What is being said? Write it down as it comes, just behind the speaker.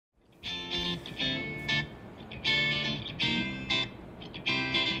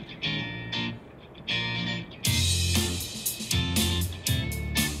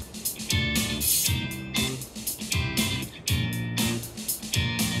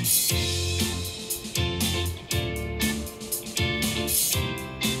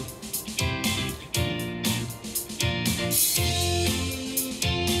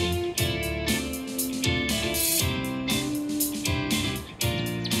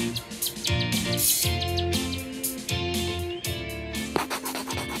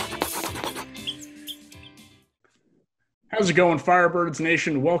How's it going, Firebirds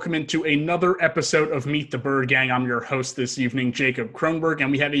Nation? Welcome into another episode of Meet the Bird Gang. I'm your host this evening, Jacob Kronberg,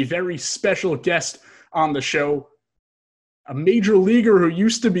 and we have a very special guest on the show, a major leaguer who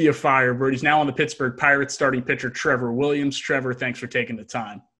used to be a Firebird. He's now on the Pittsburgh Pirates, starting pitcher Trevor Williams. Trevor, thanks for taking the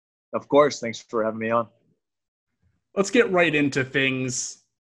time. Of course. Thanks for having me on. Let's get right into things.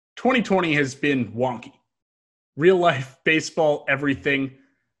 2020 has been wonky. Real life, baseball, everything.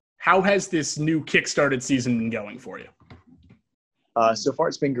 How has this new kick-started season been going for you? So far,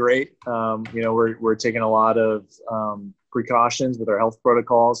 it's been great. We're taking a lot of precautions with our health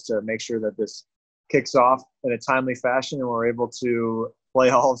protocols to make sure that this kicks off in a timely fashion and we're able to play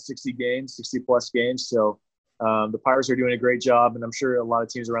all 60 plus games. So the Pirates are doing a great job, and I'm sure a lot of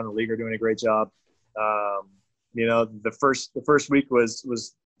teams around the league are doing a great job. The first week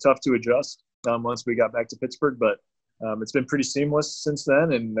was tough to adjust once we got back to Pittsburgh, but it's been pretty seamless since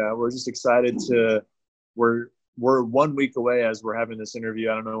then, and we're just excited we're 1 week away as we're having this interview.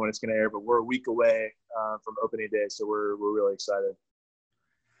 I don't know when it's going to air, but we're a week away from opening day, so we're really excited.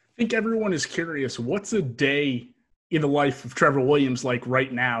 I think everyone is curious, what's a day in the life of Trevor Williams like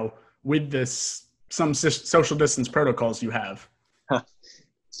right now with some social distance protocols you have?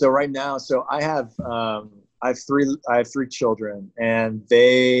 So right now, I have three children, and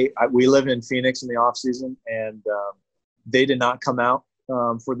we live in Phoenix in the off season, and they did not come out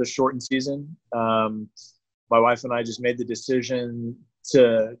for the shortened season. My wife and I just made the decision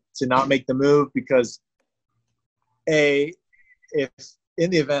to not make the move because, if in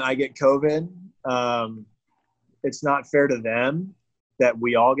the event I get COVID, it's not fair to them that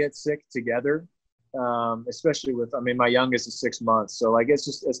we all get sick together, especially my youngest is 6 months. So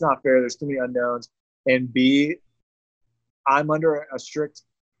it's not fair. There's too many unknowns. And B, I'm under a strict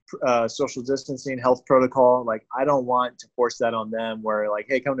social distancing health protocol. I don't want to force that on them where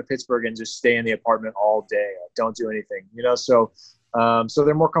hey, come to Pittsburgh and just stay in the apartment all day. Don't do anything, so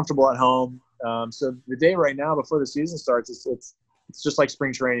they're more comfortable at home. So the day right now before the season starts, it's just like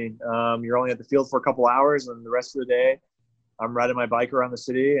spring training. You're only at the field for a couple hours, and the rest of the day I'm riding my bike around the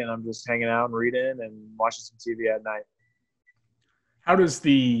city and I'm just hanging out and reading and watching some TV at night. How does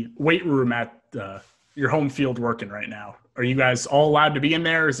the weight room at your home field working right now? Are you guys all allowed to be in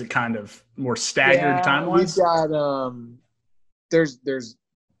there? Is it kind of more staggered time-wise? We've got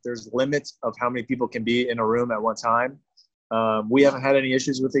there's limits of how many people can be in a room at one time. We haven't had any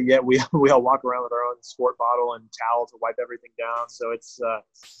issues with it yet. We all walk around with our own sport bottle and towel to wipe everything down. So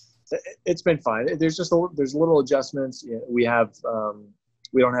it's been fine. There's little adjustments. We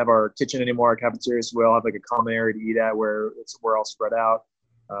don't have our kitchen anymore, our cafeteria, so we all have a common area to eat at where we're all spread out.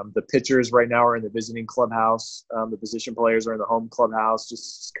 The pitchers right now are in the visiting clubhouse. The position players are in the home clubhouse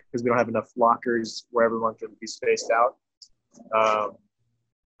just because we don't have enough lockers where everyone can be spaced out.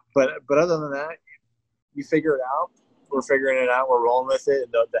 But other than that, you figure it out. We're figuring it out. We're rolling with it.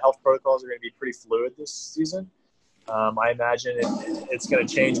 And the health protocols are going to be pretty fluid this season. I imagine it's going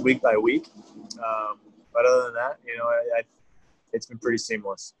to change week by week. But other than that, it's been pretty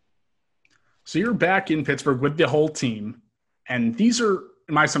seamless. So you're back in Pittsburgh with the whole team, and these are,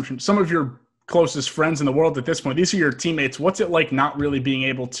 in my assumption, some of your closest friends in the world at this point. These are your teammates. What's it like not really being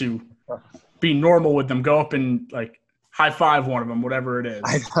able to be normal with them, go up and high five one of them, whatever it is?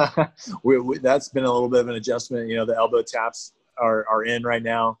 That's been a little bit of an adjustment. The elbow taps are in right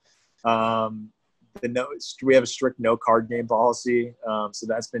now. We have a strict no card game policy, so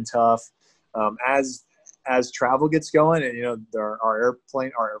that's been tough. As travel gets going, and our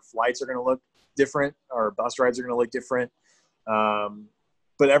flights are going to look different, our bus rides are going to look different.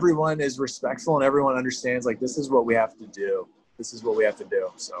 But everyone is respectful and everyone understands this is what we have to do.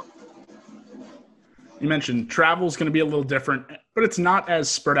 So you mentioned travel is going to be a little different, but it's not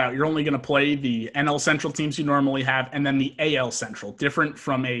as spread out. You're only going to play the NL Central teams you normally have, and then the AL Central, different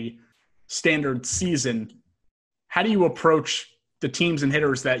from a standard season. How do you approach the teams and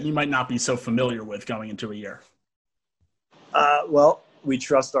hitters that you might not be so familiar with going into a year? Well, we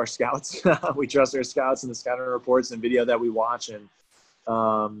trust our scouts. We trust our scouts and the scouting reports and video that we watch. And,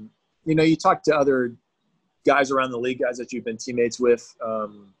 you talk to other guys around the league, guys that you've been teammates with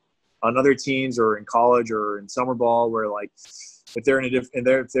on other teams or in college or in summer ball, where if they're in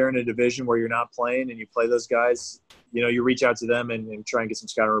a division where you're not playing and you play those guys, you reach out to them and try and get some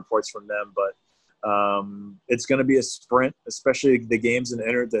scouting reports from them. But it's going to be a sprint, especially the games in the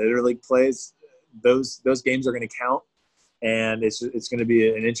interleague plays. Those games are going to count, and it's going to be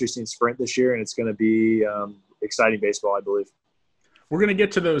an interesting sprint this year, and it's going to be exciting baseball, I believe. We're going to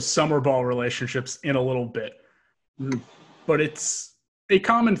get to those summer ball relationships in a little bit, but it's a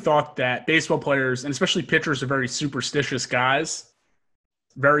common thought that baseball players, and especially pitchers, are very superstitious guys,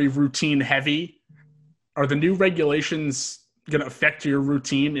 very routine heavy. Are the new regulations going to affect your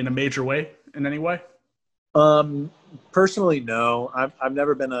routine in a major way, in any way? Personally, no. I've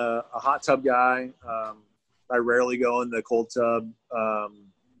never been a hot tub guy. I rarely go in the cold tub.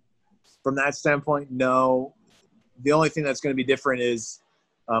 From that standpoint, no. The only thing that's going to be different is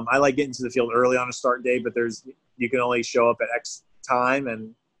I like getting to the field early on a start day, but you can only show up at X time,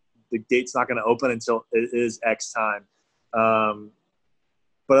 and the gate's not going to open until it is X time.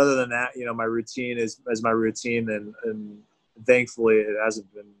 But other than that, my routine is my routine, and thankfully it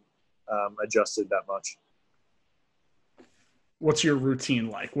hasn't been adjusted that much. What's your routine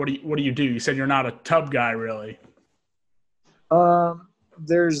like? What do you do? You said you're not a tub guy, really.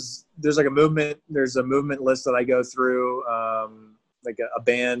 There's like a movement list that I go through, like a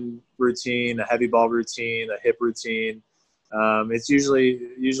band routine, a heavy ball routine, a hip routine. It's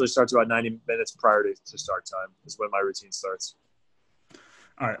usually starts about 90 minutes prior to start time is when my routine starts.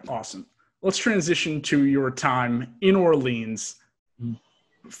 All right, awesome. Let's transition to your time in Orleans.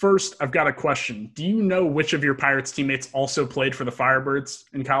 First, I've got a question. Do you know which of your Pirates teammates also played for the Firebirds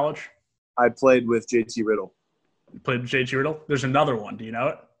in college? I played with JT Riddle. You played with JT Riddle? There's another one. Do you know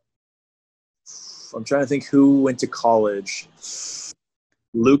it? I'm trying to think who went to college.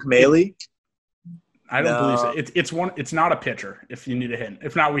 Luke Maley? I don't believe so. It's not a pitcher, if you need a hint.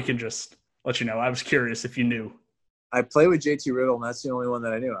 If not, we can just let you know. I was curious if you knew. I played with JT Riddle, and that's the only one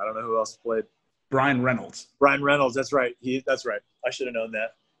that I knew. I don't know who else played. Brian Reynolds. Brian Reynolds, that's right. That's right. I should have known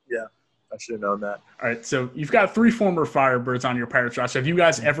that. Yeah, I should have known that. All right, so you've got 3 former Firebirds on your Pirates roster. Have you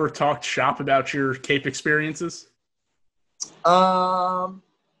guys ever talked shop about your Cape experiences? I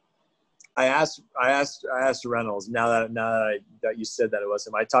asked Reynolds. Now that you said that it was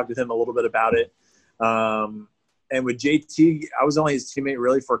him, I talked with him a little bit about it. And with JT, I was only his teammate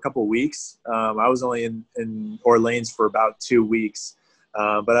really for a couple of weeks. I was only in Orleans for about 2 weeks.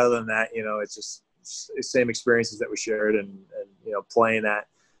 But other than that, it's just the same experiences that we shared, and playing at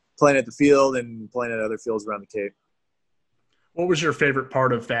the field and playing at other fields around the Cape. What was your favorite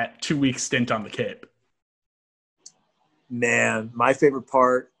part of that 2-week stint on the Cape? Man, my favorite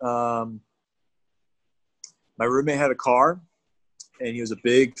part, my roommate had a car, and he was a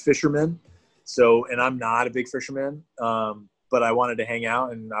big fisherman. So, and I'm not a big fisherman, but I wanted to hang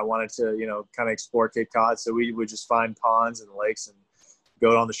out, and I wanted to, kind of explore Cape Cod. So we would just find ponds and lakes and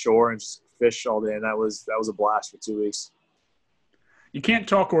go on the shore and just fish all day. And that was a blast for 2 weeks. You can't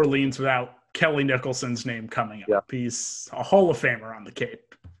talk Orleans without Kelly Nicholson's name coming up. Yeah. He's a Hall of Famer on the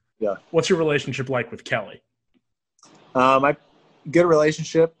Cape. Yeah. What's your relationship like with Kelly? Good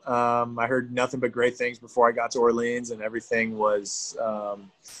relationship. I heard nothing but great things before I got to Orleans, and everything was that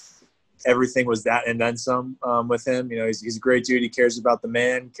and then some with him. He's a great dude. He cares about the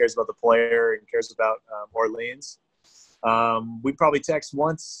man, cares about the player, and cares about Orleans. We probably text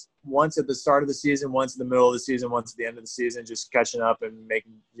once at the start of the season, once in the middle of the season, once at the end of the season, just catching up and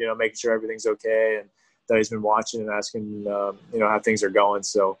making sure everything's okay, and that he's been watching and asking, how things are going.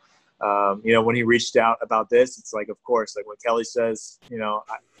 So, when he reached out about this, it's like, of course, like when Kelly says, can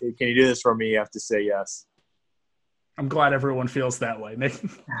you do this for me? You have to say yes. I'm glad everyone feels that way.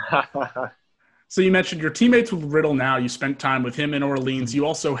 So you mentioned your teammates with Riddle now. You spent time with him in Orleans. You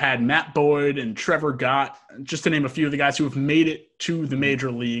also had Matt Boyd and Trevor Gott, just to name a few of the guys who have made it to the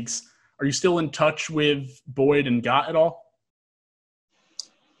major leagues. Are you still in touch with Boyd and Gott at all?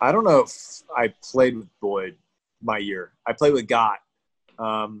 I don't know if I played with Boyd my year. I played with Gott.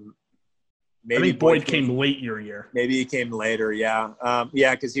 Maybe I think Boyd came late your year. Maybe he came later, yeah.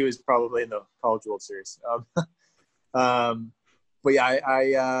 Because he was probably in the College World Series. But yeah,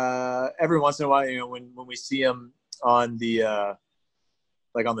 I every once in a while, when we see him on the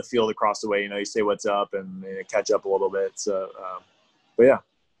on the field across the way, you say what's up and catch up a little bit. So, but yeah.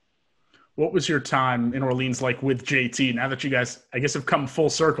 What was your time in Orleans like with JT? Now that you guys, I guess, have come full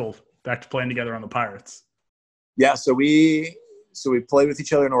circle back to playing together on the Pirates. Yeah, so we played with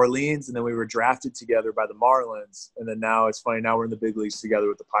each other in Orleans, and then we were drafted together by the Marlins, and then now it's funny. Now we're in the big leagues together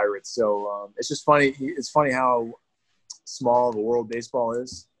with the Pirates. So it's just funny. It's funny how small of a world baseball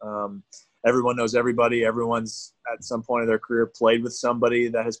is. Everyone knows everybody. Everyone's at some point of their career played with somebody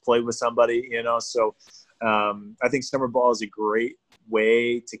that has played with somebody, So I think summer ball is a great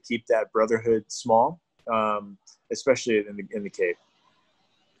way to keep that brotherhood small, especially in the Cape.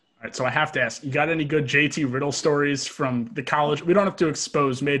 All right, so I have to ask, you got any good JT Riddle stories from the college? We don't have to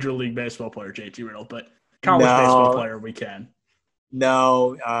expose Major League Baseball player JT Riddle, but college baseball player we can.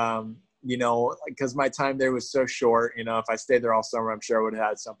 No, because my time there was so short. If I stayed there all summer, I'm sure I would have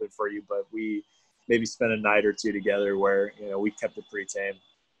had something for you. But we maybe spent a night or two together where we kept it pretty tame.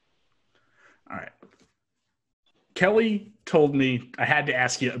 All right. Kelly told me I had to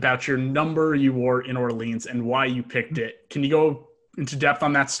ask you about your number you wore in Orleans and why you picked it. Can you go into depth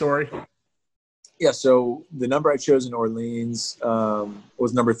on that story? Yeah, so the number I chose in Orleans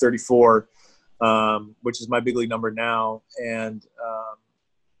was number 34, which is my big league number now. And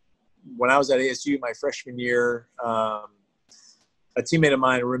when I was at ASU my freshman year, a teammate of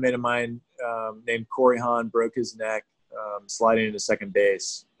mine, a roommate of mine named Corey Hahn broke his neck sliding into second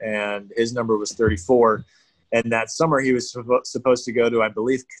base, and his number was 34. And that summer he was supposed to go to, I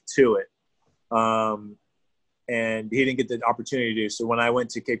believe, Katuitt. And he didn't get the opportunity to. So when I went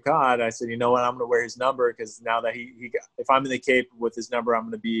to Cape Cod, I said, you know what, I'm going to wear his number because now that if I'm in the Cape with his number, I'm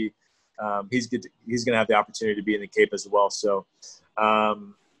going to be he's going to have the opportunity to be in the Cape as well. So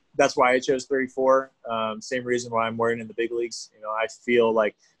that's why I chose 34. Same reason why I'm wearing it in the big leagues. You know, I feel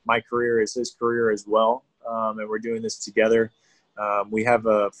like my career is his career as well, and we're doing this together. We have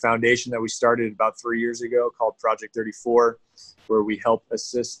a foundation that we started about 3 years ago called Project 34, where we help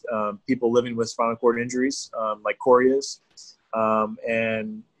assist people living with spinal cord injuries, like Corey is.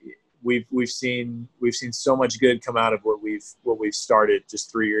 And we've seen so much good come out of what we've started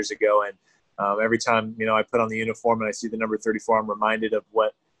just 3 years ago. And every time, you know, I put on the uniform and I see the number 34, I'm reminded of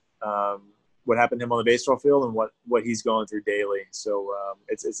what happened to him on the baseball field and what he's going through daily. So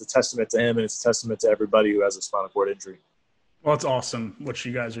it's a testament to him, and it's a testament to everybody who has a spinal cord injury. Well, it's awesome what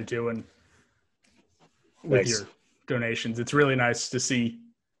you guys are doing with your donations. It's really nice to see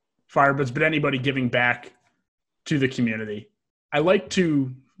Firebirds, but anybody giving back to the community. I like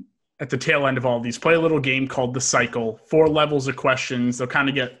to, at the tail end of all of these, play a little game called The Cycle. 4 levels of questions. They'll kind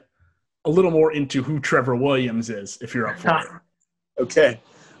of get a little more into who Trevor Williams is, if you're up for it. Okay,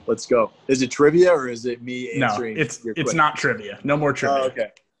 let's go. Is it trivia or is it me answering? No, it's not trivia. No more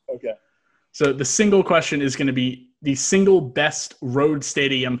trivia. Oh, okay. So the single question is going to be the single best road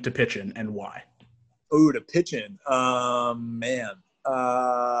stadium to pitch in and why. Oh, to pitch in. Man.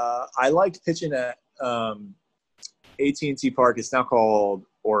 I liked pitching at AT&T Park. It's now called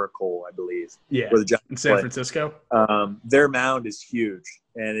Oracle, I believe. Yeah, where the Giants in San Francisco. Their mound is huge,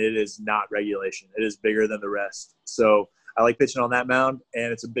 and it is not regulation. It is bigger than the rest. So I like pitching on that mound,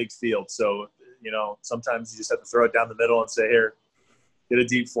 and it's a big field. So, you know, sometimes you just have to throw it down the middle and say, here, get a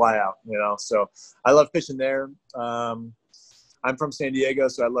deep fly out, you know. So I love pitching there. I'm from San Diego,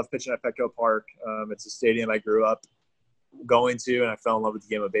 so I love pitching at Petco Park. It's a stadium I grew up going to, and I fell in love with the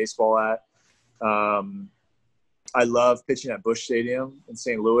game of baseball at. I love pitching at Busch Stadium in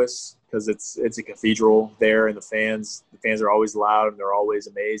St. Louis because it's a cathedral there, and the fans are always loud and they're always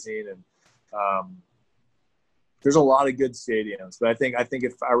amazing. And there's a lot of good stadiums, but I think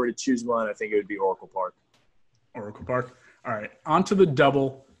if I were to choose one, I think it would be Oracle Park. Oracle Park. All right, on to the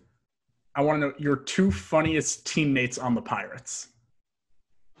double. I want to know your 2 funniest teammates on the Pirates.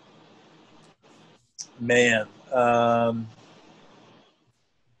 Man,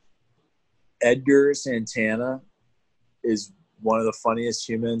 Edgar Santana is one of the funniest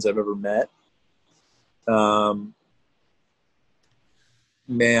humans I've ever met.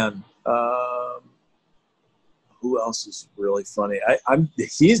 Who else is really funny?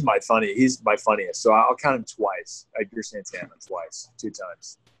 He's my funniest. So I'll count him twice. Edgar Santana twice, 2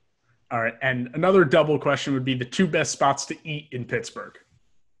 times. All right. And another double question would be the 2 best spots to eat in Pittsburgh.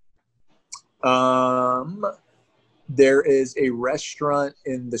 There is a restaurant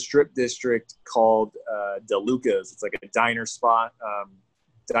in the Strip District called DeLuca's. It's like a diner spot,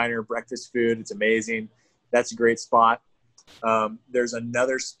 diner breakfast food. It's amazing. That's a great spot. There's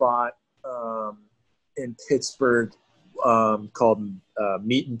another spot in Pittsburgh called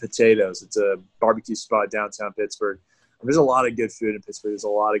Meat and Potatoes. It's a barbecue spot downtown Pittsburgh. There's a lot of good food in Pittsburgh. There's a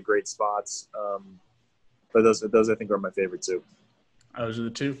lot of great spots. But those I think are my favorite too. Those are the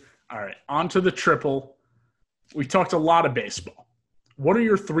 2. All right. On to the triple. We talked a lot of baseball. What are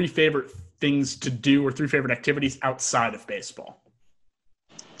your 3 favorite things to do or 3 favorite activities outside of baseball?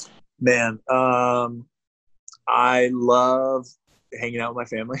 Man, I love hanging out with my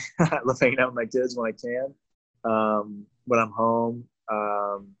family. I love hanging out with my kids when I can. When I'm home,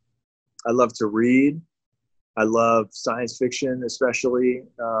 I love to read. I love science fiction, especially.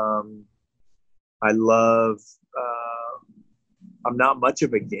 I love. I'm not much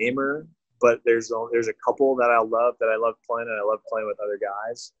of a gamer, but there's a couple that I love playing, and I love playing with other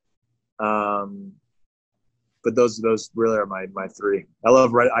guys. But those really are my 3.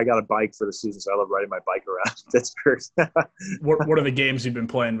 I got a bike for the season, so I love riding my bike around Pittsburgh. What are the games you've been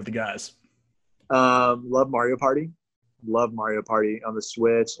playing with the guys? Love Mario Party. Love Mario Party on the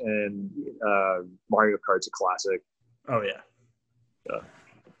Switch, and Mario Kart's a classic. Oh yeah.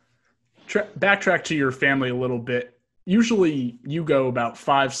 Backtrack to your family a little bit. Usually you go about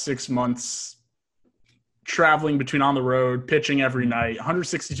 5-6 months traveling between on the road, pitching every night.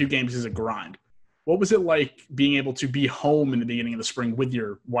 162 games is a grind. What was it like being able to be home in the beginning of the spring with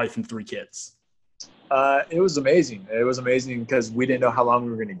your wife and 3 kids? It was amazing. It was amazing because we didn't know how long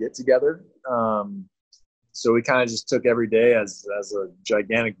we were going to get together. So we kind of just took every day as a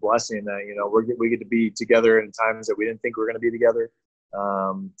gigantic blessing that, you know, we get to be together in times that we didn't think we were going to be together.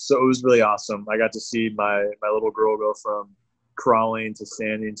 So it was really awesome. I got to see my little girl go from crawling to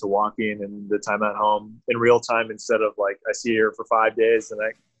standing to walking, and the time at home in real time, instead of like I see her for 5 days and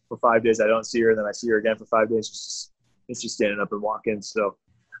for 5 days I don't see her, then I see her again for 5 days. It's just standing up and walking. So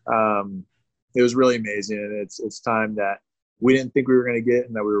it was really amazing, and it's time that we didn't think we were going to get,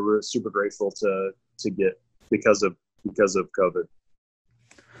 and that we were super grateful to get because of COVID.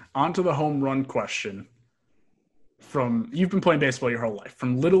 On to the home run question. You've been playing baseball your whole life,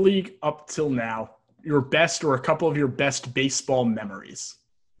 from Little League up till now, your best or a couple of your best baseball memories.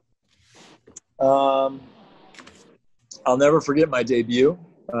 I'll never forget my debut,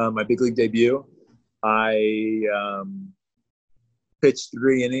 my big league debut. I pitched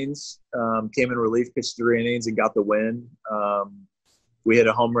 3 innings, came in relief, pitched 3 innings, and got the win. We hit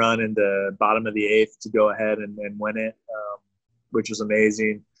a home run in the bottom of the 8th to go ahead and win it, which was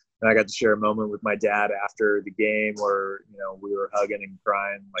amazing. And I got to share a moment with my dad after the game where, you know, we were hugging and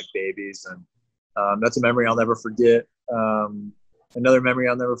crying like babies. And that's a memory I'll never forget. Another memory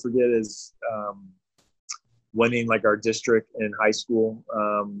I'll never forget is winning like our district in high school.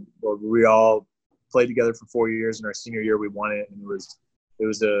 We all played together for 4 years, and our senior year we won it, and it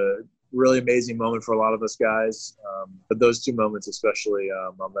was a really amazing moment for a lot of us guys. But those 2 moments especially,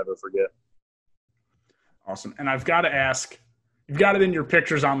 I'll never forget. Awesome. And I've got to ask, you've got it in your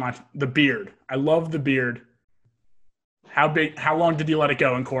pictures online, the beard. I love the beard. How long did you let it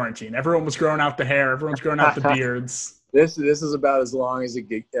go in quarantine? Everyone was growing out the hair. Everyone's growing out the beards. This is about as long as it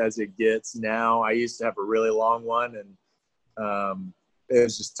gets now. I used to have a really long one, and it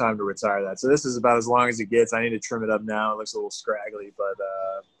was just time to retire that. So this is about as long as it gets. I need to trim it up now. It looks a little scraggly, but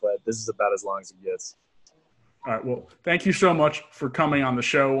this is about as long as it gets. All right. Well, thank you so much for coming on the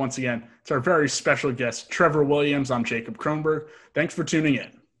show once again. It's our very special guest, Trevor Williams. I'm Jacob Kronberg. Thanks for tuning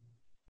in.